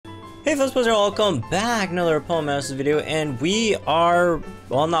Hey folks, Poce, welcome back. Another Poce video, and we are,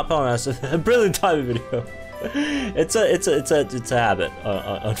 well, not Poce, a Brilliant Diamond video. It's a habit,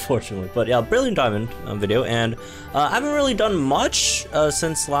 unfortunately. But yeah, Brilliant Diamond video, and I haven't really done much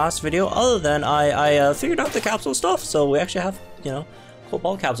since last video, other than I figured out the capsule stuff. So we actually have, you know, cool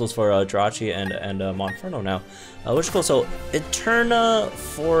ball capsules for Jirachi and Monferno now, which is cool. So Eterna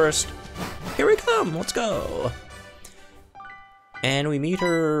Forest, here we come. Let's go. And we meet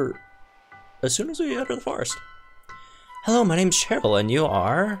her as soon as we enter the forest. Hello, my name's Cheryl, and you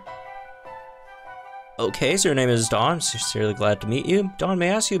are? Okay, so your name is Dawn. I'm sincerely glad to meet you. Dawn,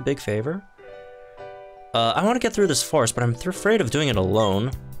 may I ask you a big favor? I want to get through this forest, but I'm afraid of doing it alone.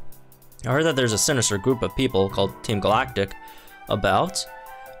 I heard that there's a sinister group of people called Team Galactic about.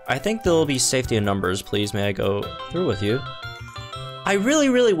 I think there'll be safety in numbers. Please, may I go through with you? I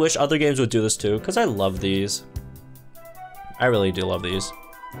really wish other games would do this too, because I love these. I really do love these.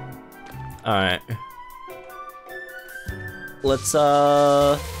 Alright. Let's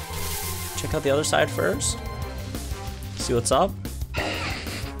check out the other side first. See what's up.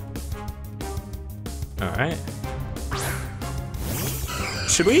 Alright.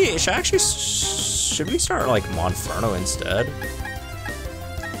 Should we start like Monferno instead?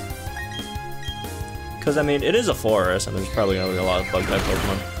 Because I mean, it is a forest and there's probably gonna be a lot of bug type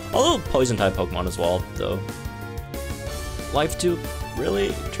Pokemon. Although poison type Pokemon as well, though. Life 2? Really,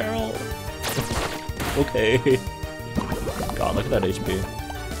 Cheryl? Okay. God, look at that HP.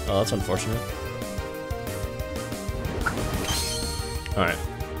 Oh, that's unfortunate. Alright.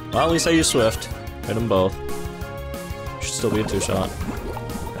 Well, at least I used Swift. Hit them both. Should still be a 2-shot.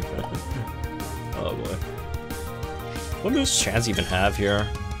 Oh boy. What moves Chance even have here?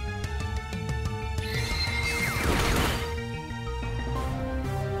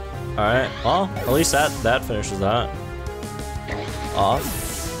 Alright, well, at least that finishes that off.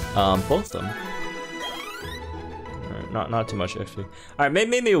 Both of them. Alright, not too much XP. Alright,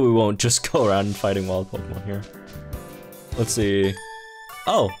 maybe we won't just go around fighting wild Pokemon here. Let's see.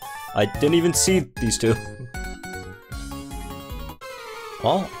 Oh, I didn't even see these two.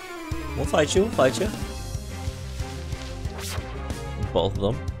 Well, we'll fight you, Both of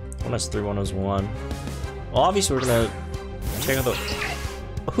them. One has 3, one has 1. Well, obviously we're gonna check out the...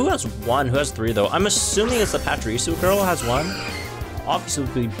 Who has 1? Who has 3 though? I'm assuming it's the Patrisu girl has 1. Obviously,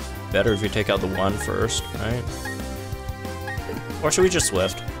 it would be better if you take out the 1 first, right? Or should we just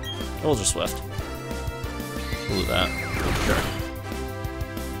Swift? We'll just Swift. We'll do that. Sure.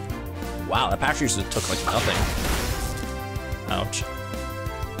 Wow, that Patrisu took like nothing. Ouch.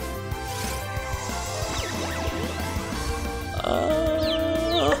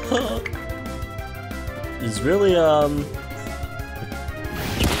 It's really,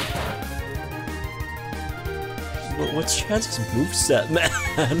 What's Chance's moveset,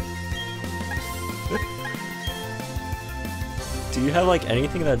 man? Do you have like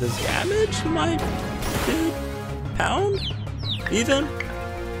anything that does damage, my dude? Pound? Even?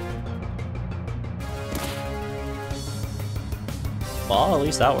 Well, at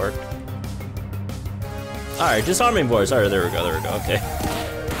least that worked. Alright, disarming boys. Alright, there we go, okay.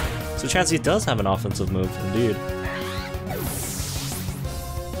 So Chansey does have an offensive move, indeed.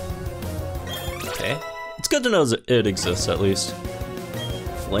 Okay. It's good to know it exists, at least.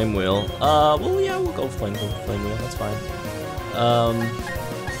 Flame Wheel. Well, yeah, we'll go Flame Wheel, that's fine.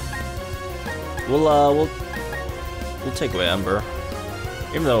 We'll take away Ember.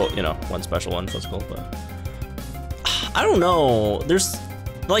 Even though, you know, one special, one physical, but... I don't know, there's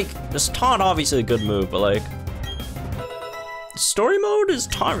Taunt obviously a good move, but like... Story mode, is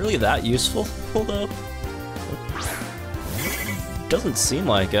Taunt really that useful, though? Doesn't seem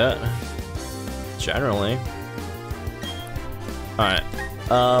like it. Generally. Alright.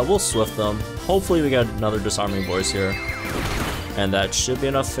 We'll Swift them. Hopefully we get another disarming voice here. And that should be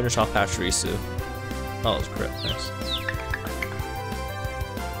enough to finish off Patrisu. Oh, it's crit. Nice.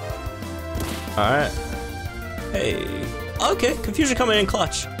 Alright. Hey. Okay, Confusion coming in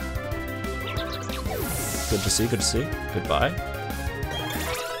clutch. Good to see, Goodbye.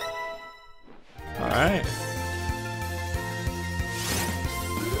 Alright.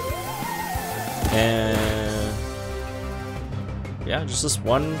 And yeah, just this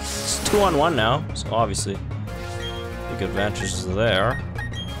one, it's 2-on-1 now, so obviously big advantages there.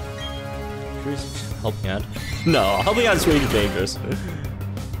 Helping Hand? No, Helping Hand's way too dangerous.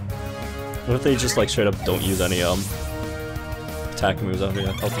 What if they just like straight up don't use any attack moves out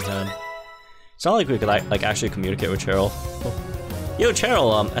here? Helping Hand. It's not like we could like actually communicate with Cheryl. Yo,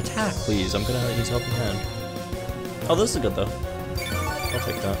 Cheryl, attack please. I'm gonna use Helping Hand. Oh, this is good though. I'll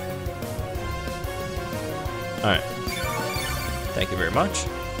take that. Alright. Thank you very much.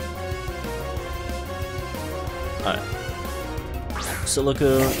 Alright.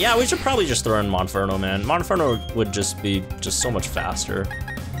 Silicoon. Yeah, we should probably just throw in Monferno, man. Monferno would just be so much faster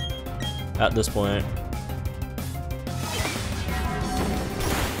at this point.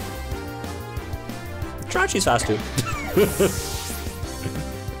 Jirachi's fast too.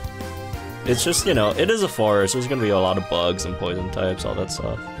 It's just, you know, it is a forest. There's gonna be a lot of bugs and poison types, all that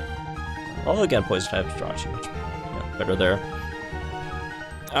stuff. Although again, poison types, Jirachi, which, yeah, better there.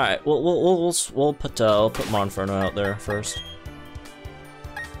 All right, we'll put Monferno out there first.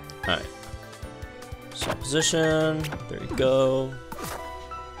 All right. Swap position. There you go.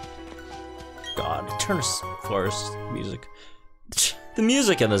 God, Eterna's forest music. The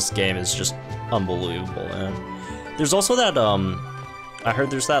music in this game is just unbelievable, man. There's also that I heard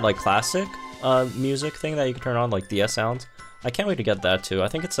there's that like classic music thing that you can turn on, like DS sounds. I can't wait to get that too. I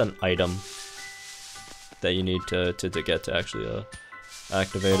think it's an item that you need to get to actually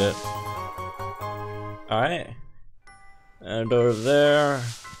activate it. All right, and over there.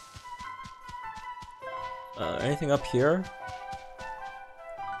 Anything up here?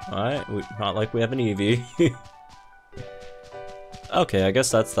 All right, not like we have an Eevee. Okay, I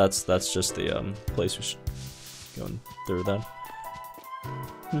guess that's just the place we should go through then.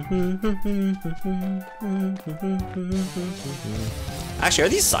 Actually, are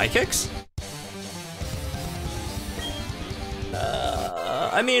these psychics?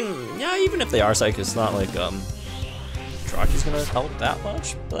 I mean, yeah, even if they are psychics, it's not like Jirachi's gonna help that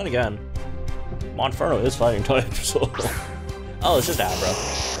much. But then again, Monferno is fighting type, so. Oh, it's just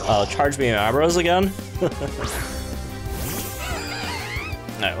Abra. Charge beam Abras again.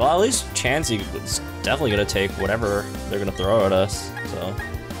 Alright, well, at least Chansey was definitely gonna take whatever they're gonna throw at us, so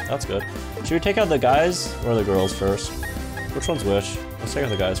that's good. Should we take out the guys or the girls first? Which one's which? Let's take out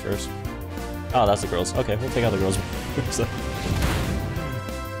the guys first. Oh, that's the girls. Okay, we'll take out the girls.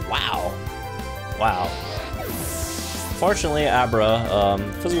 Wow. Wow. Fortunately, Abra,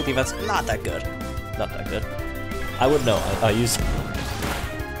 physical defense, not that good. Not that good. I would know. I use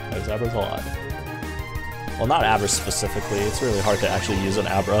Abra's a lot. Well, not Abra specifically. It's really hard to actually use an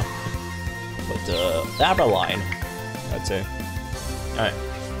Abra. But the Abra line, I'd say. Alright.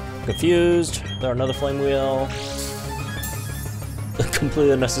 Confused. There another flame wheel.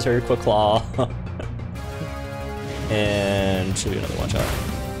 Completely unnecessary quick claw. And should be another one shot.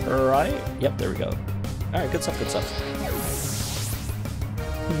 Right? Yep, there we go. Alright, good stuff, good stuff.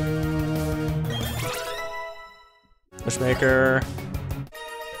 Wishmaker.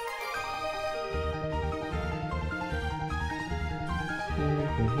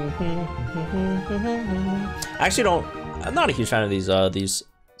 I actually I'm not a huge fan of these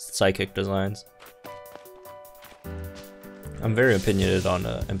psychic designs. I'm very opinionated on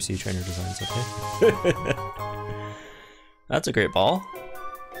MC trainer designs, okay? That's a great ball.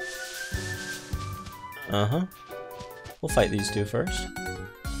 Uh-huh. We'll fight these two first.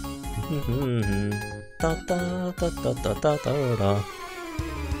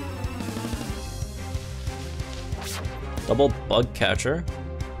 Double bug catcher.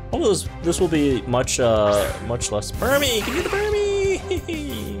 Oh, this will be much less. Burmy, can you do the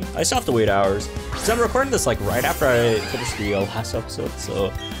Burmy? I still have to wait hours because I'm recording this like right after I finished the last episode,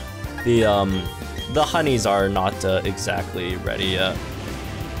 so the honeys are not exactly ready yet.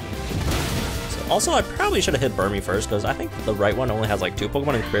 So, also, I probably should have hit Burmy first because I think the right one only has like 2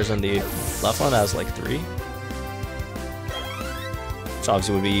 Pokemon in comparison to the left one has like 3. Which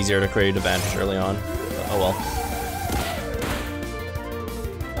obviously would be easier to create advantage early on. But, oh well.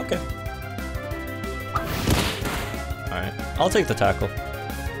 Okay. Alright, I'll take the tackle.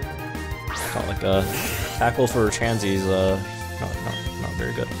 It's not like a tackle for Chansey's not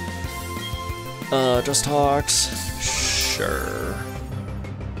very good. Just talks. Sure.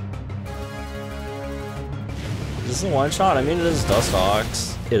 Is this a one shot? I mean, it is Dust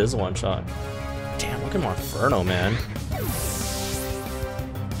Ox. It is a one shot. Damn, look at Monferno, man.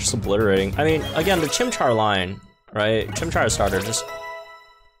 Just obliterating. I mean, again, the Chimchar line, right? Chimchar starter just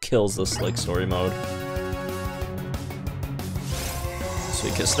kills this like story mode.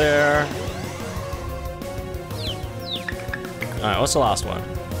 Sweet kiss there. All right, what's the last one?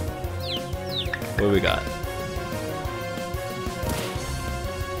 What do we got?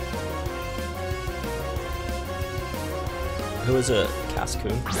 Who is it?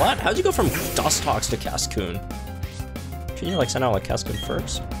 Cascoon? What? How'd you go from Dustox to Cascoon? Shouldn't you like send out like Cascoon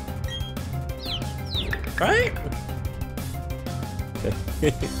first? Right? Okay.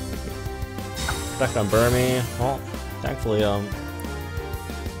 Back on Burmy. Well, thankfully,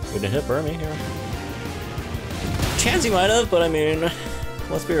 we didn't hit Burmy here. Chansey might have, but I mean,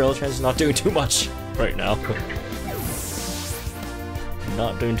 let's be real, Chansey's not doing too much right now.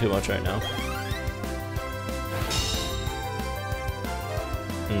 Not doing too much right now.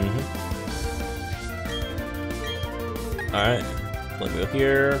 Alright. Flame wheel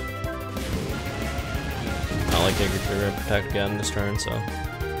here. Not like they're gonna protect again this turn, so.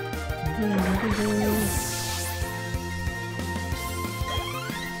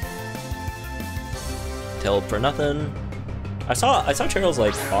 Tail for nothing. I saw Cheryl's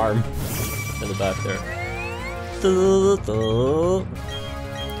like arm in the back there.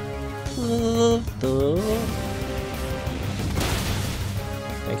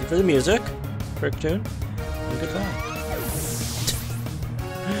 Thank you for the music, Cricketune, and goodbye.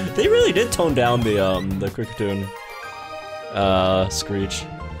 They really did tone down the Cricketune screech,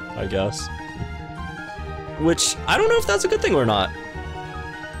 I guess. Which I don't know if that's a good thing or not.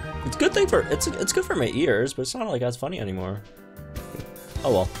 It's a good thing for it's good for my ears, but it's not like as funny anymore.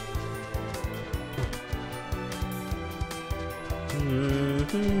 Oh well.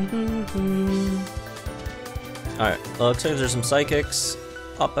 Alright, looks like there's some psychics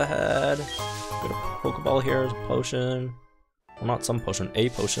up ahead. Got a Pokeball here, there's a potion. Well, not some potion, a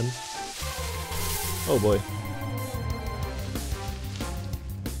potion. Oh boy.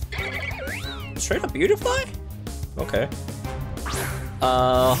 Straight up Beautifly? Okay.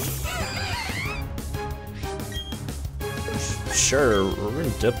 Sure, we're gonna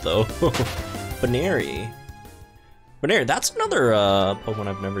dip though. Baneri. Baneri, that's another Pokemon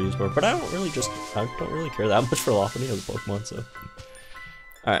I've never used before, but I don't really care that much for Lopunny as a Pokemon, so.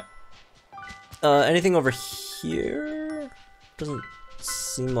 Alright. Anything over here? Doesn't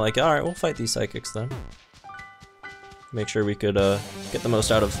seem like it. Alright, we'll fight these psychics then. Make sure we could get the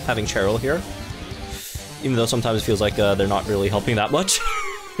most out of having Cheryl here. Even though sometimes it feels like they're not really helping that much.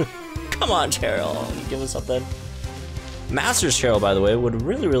 Come on, Cheryl, give us something. Masters Cheryl, by the way, would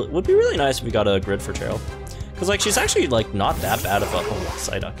be really nice if we got a grid for Cheryl. Cause like she's actually like not that bad of a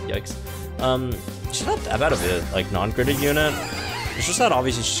Psyduck, yikes. She's not that bad of a like non-gridded unit. It's just that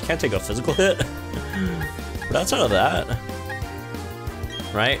obviously she can't take a physical hit. But outside of that,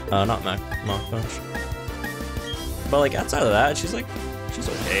 right? Not Mach Punch. But like outside of that, she's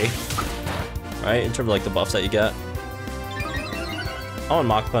okay. Right, in terms of like the buffs that you get. I want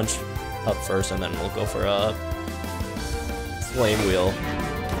Mach Punch up first, and then we'll go for a Flame Wheel.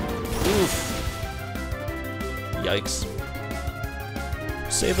 Oof. Yikes.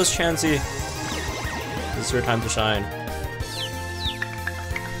 Save us, Chansey. This is your time to shine.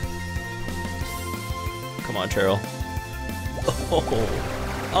 Come on, Cheryl.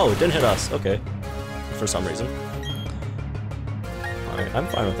 Oh, it didn't hit us. Okay. For some reason. Alright, I'm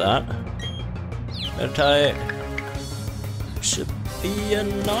fine with that. Meditite should be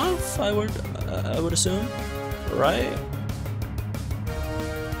enough, I would assume. Right?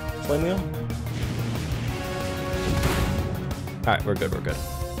 Flame Wheel? Alright, we're good.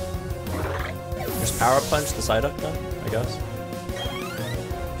 There's Power Punch the Psyduck then, I guess.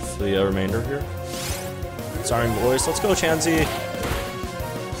 For the remainder here. Sorry, boys. Let's go, Chansey.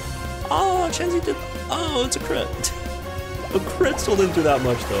 Oh, Chansey did. Oh, it's a crit. A crit still didn't do that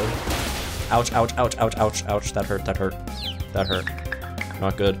much, though. Ouch, ouch, ouch, ouch, ouch, ouch. That hurt.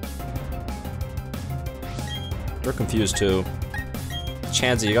 Not good. We're confused, too.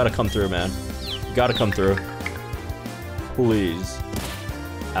 Chansey, you gotta come through, man. You gotta come through. Please.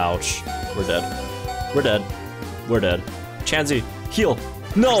 Ouch. We're dead. We're dead. Chansey, heal.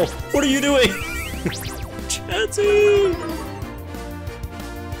 No! What are you doing? Chansey!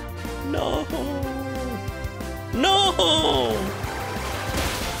 No! No!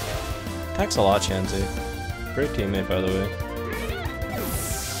 Thanks a lot, Chansey. Great teammate, by the way.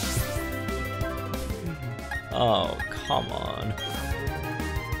 Oh, come on.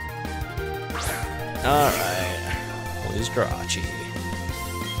 Alright. Please, Jirachi.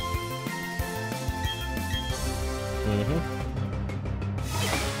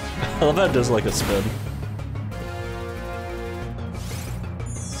 I love how it does like a spin.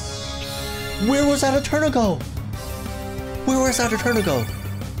 Where was that Eterna go?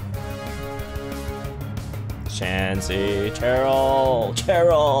 Chansey, Cheryl.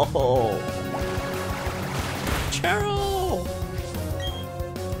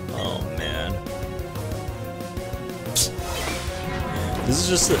 Oh man. This is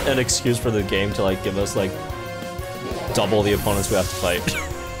just an excuse for the game to like give us like double the opponents we have to fight.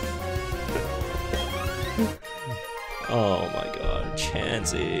 Oh my god,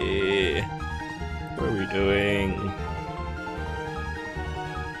 Chansey. What are we doing?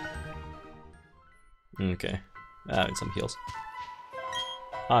 Okay. I need some heals.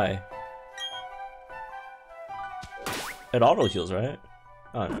 Hi. It auto heals, right?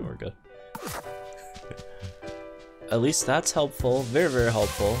 Oh no, we're good. At least that's helpful. Very, very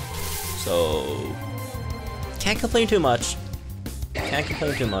helpful. So can't complain too much. Can't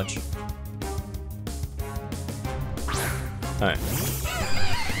complain too much. Alright.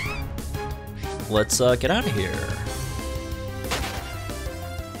 Let's get out of here.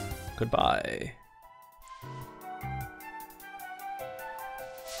 Goodbye.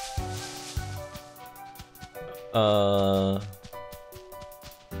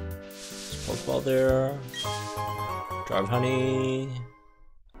 Pokeball there. Drive honey.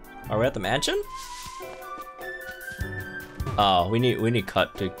 Are we at the mansion? Oh, we need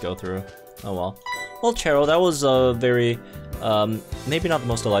cut to go through. Oh well. Well, Cheryl, that was very maybe not the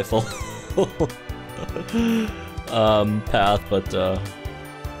most delightful path, but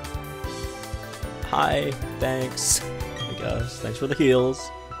hi, thanks. I guess. Thanks for the heals.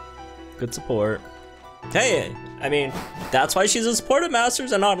 Good support. Hey, I mean, that's why she's a support at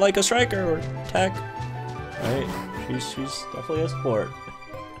Masters and not like a striker or tech. Right? She's definitely a support.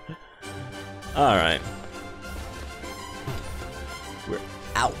 Alright. We're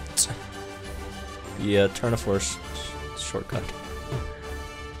out. Yeah, Eterna force shortcut.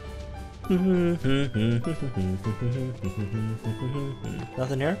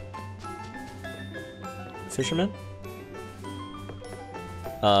 Nothing here? Fisherman?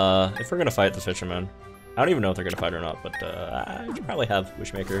 If we're gonna fight the fisherman, I don't even know if they're gonna fight or not, but I should probably have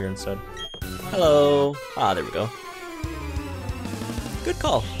Wishmaker here instead. Hello. Ah, there we go. Good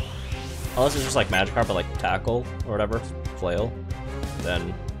call. Unless it's just like Magikarp, but like tackle or whatever, flail,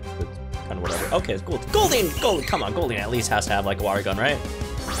 then it's kind of whatever. Okay, it's Gold. Goldeen, come on, Goldeen at least has to have like a water gun, right?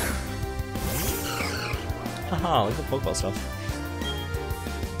 Haha, look at the Pokeball stuff.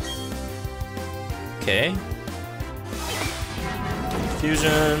 Okay.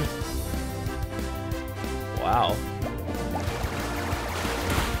 Fusion. Wow.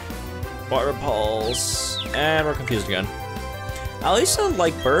 Water Pulse. And we're confused again. At least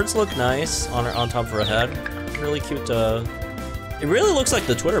like birds look nice on top of her head. Really cute. It really looks like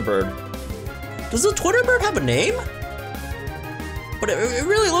the Twitter bird. Does the Twitter bird have a name? But it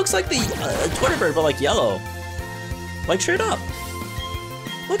really looks like the Twitter bird, but like yellow. Like straight up.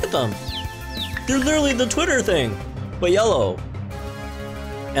 Look at them. They're literally the Twitter thing, but yellow.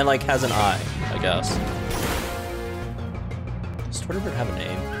 And like has an eye, I guess. Does Twitter bird have a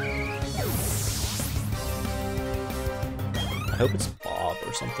name? I hope it's Bob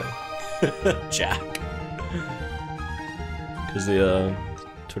or something. Jack. Because the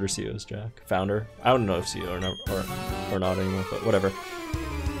Twitter CEO is Jack. Founder. I don't know if CEO or not anymore, but whatever.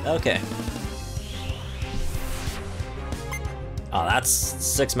 Okay. Oh, that's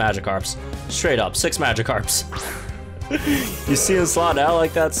 6 Magikarps. Straight up, 6 Magikarps. You see him slot out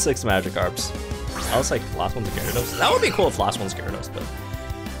like that? 6 Magikarps. I was like, last one's a Gyarados. That would be cool if last one's Gyarados, but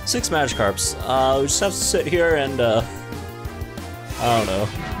 6 Magikarps. We just have to sit here and I don't know.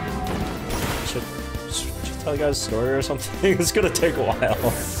 Should tell you guys a story or something? It's gonna take a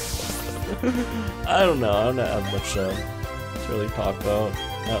while. I don't know. I don't have much to really talk about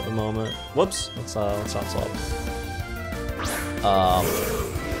at the moment. Whoops. Let's not swap.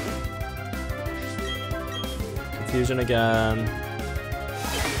 Confusion again.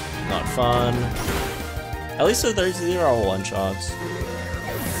 Not fun. At least these are all one shots.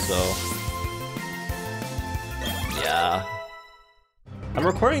 So yeah. I'm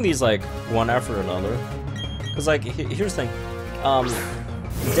recording these like one after another. Cause like here's the thing.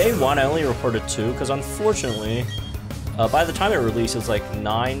 Day 1 I only recorded 2 because unfortunately by the time it released it's like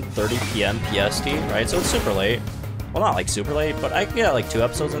 9:30 p.m. PST, right? So it's super late. Well, not like super late, but I can get like 2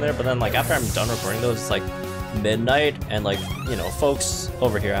 episodes in there, but then like after I'm done recording those, it's like midnight, and like, you know, folks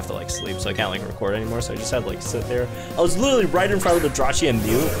over here have to like sleep, so I can't like record anymore, so I just had to like sit there. I was literally right in front of the Drachi and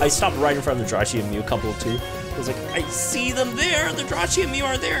Mew. I stopped right in front of the Drachi and Mew couple too. I was like, I see them there, the Drachi and Mew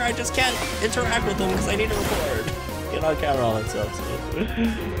are there, I just can't interact with them because I need to record. Get on camera, all that stuff,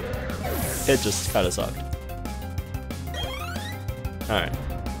 so. It just kind of sucked. Alright.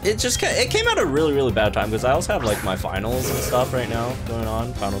 It came out at a really, really bad time because I also have like my finals and stuff right now going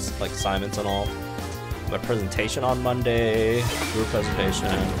on. Finals, like assignments and all. My presentation on Monday, group presentation.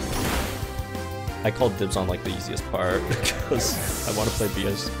 I called dibs on like the easiest part because I want to play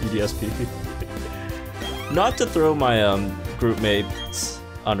BDSP. Not to throw my group mates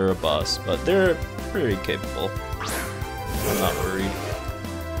under a bus, but they're pretty capable. I'm not worried.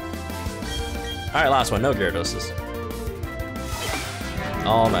 Alright, last one, no Gyarados.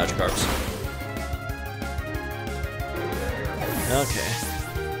 All Magikarps. Okay.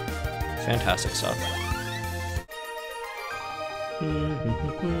 Fantastic stuff.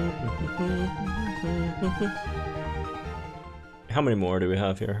 How many more do we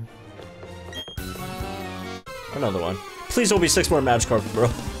have here? Another one. Please don't be 6 more Magikarps, bro.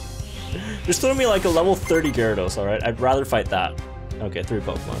 Just throw me like a level 30 Gyarados, alright? I'd rather fight that. Okay, 3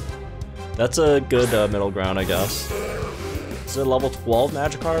 Pokemon. That's a good middle ground, I guess. Is it level 12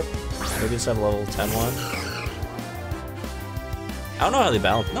 Magikarp? Maybe it's a level 10 one. I don't know how they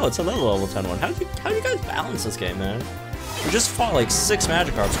balance. No, it's a level 10 one. How do you guys balance this game, man? We just fought like 6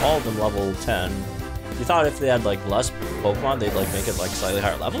 Magikarps, all of them level 10. You thought if they had like less Pokemon, they'd like make it like slightly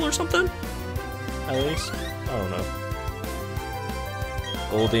higher level or something? At least? I don't know.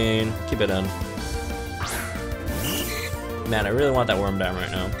 Goldeen, keep it in. Man, I really want that Worm Dam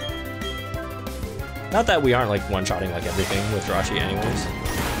right now. Not that we aren't like one-shotting like everything with Jirachi anyways.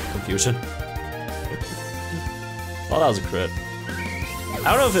 Confusion. Well, that was a crit.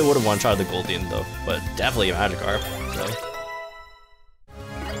 I don't know if it would have one-shot the Goldeen though, but definitely a Magikarp, so.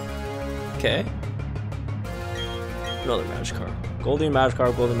 Okay. Another Magikarp. Goldeen,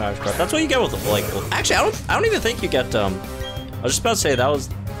 Magikarp, Golden Magikarp. That's what you get with like. Actually, I don't even think you get. I was just about to say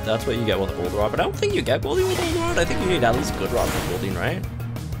that's what you get with Old Rod, but I don't think you get Goldeen with Old Rod. I think you need at least Good Rod with Goldeen, right?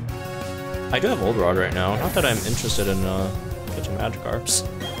 I do have Old Rod right now. Not that I'm interested in catching Magikarps.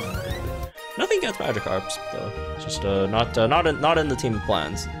 Nothing against Magikarps though. It's just not in the team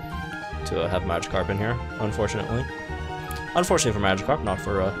plans to have Magikarp in here, unfortunately. Unfortunately for Magikarp, not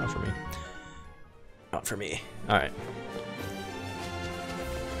for me. Not for me. All right.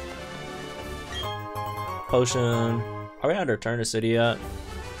 Potion. Are we at Eterna City yet?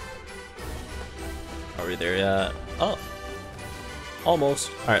 Are we there yet? Oh.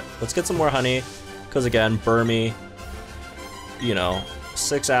 Almost. Alright, let's get some more honey. Because again, Burmy, you know,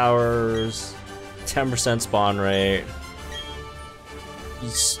 6 hours, 10% spawn rate.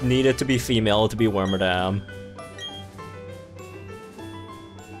 You need it to be female to be Wormadam.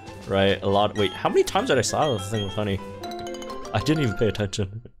 Right, a lot. Wait, how many times did I saw the thing with honey? I didn't even pay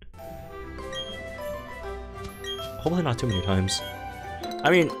attention. Hopefully not too many times.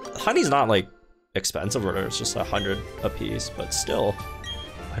 I mean, honey's not like expensive or it's just 100 a piece, but still,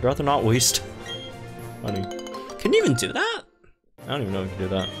 I'd rather not waste money. Can you even do that? I don't even know if you can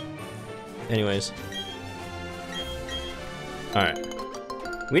do that. Anyways. Alright.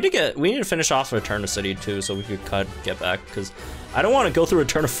 We need to finish off Eterna City too, so we could get back, because I don't want to go through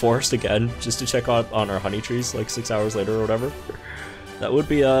Eterna Forest again just to check out on our honey trees like 6 hours later or whatever. That would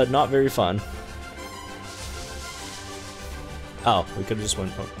be not very fun. Oh, we could have just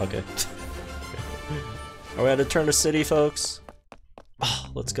went. Oh, okay. Are we at Eterna City, folks? Oh,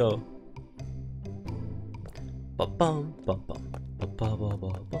 let's go. Oh,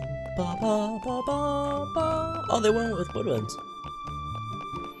 they went with woodwinds.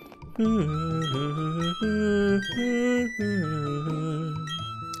 Oh,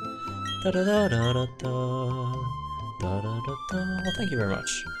 thank you very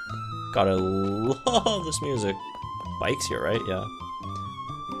much. Gotta love this music. Bikes here, right? Yeah.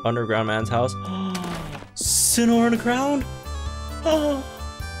 Underground man's house. Sinnoh in the ground? Oh!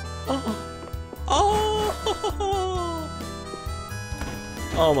 Oh! Oh!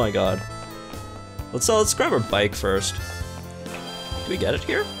 Oh my god. Let's grab our bike first. Do we get it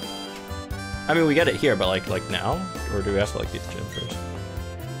here? I mean, we get it here, but like now? Or do we have to like beat the gym first?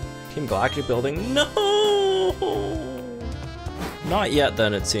 Team Galactic building? No! Not yet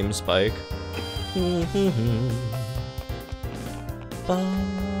then, it seems, Spike.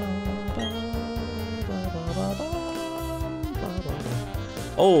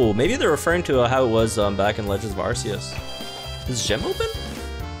 Oh, maybe they're referring to how it was back in Legends of Arceus. Is gym open?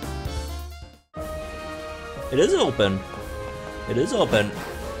 It is open. It is open.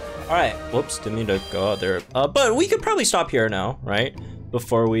 All right. Whoops, didn't mean to go out there. But we could probably stop here now, right?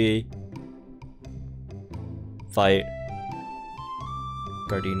 Before we fight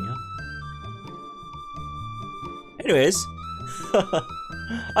Gardenia. Anyways.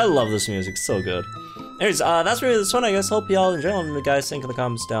 I love this music, so good. Anyways, that's really this one, I guess. Hope y'all enjoy. Let me guys think in the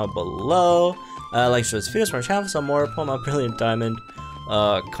comments down below. Like, share this video for my channel for some more Pokemon Brilliant Diamond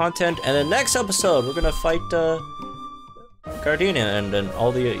content. And then next episode, we're gonna fight Gardenia and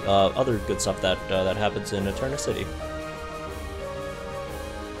all the other good stuff that that happens in Eterna City.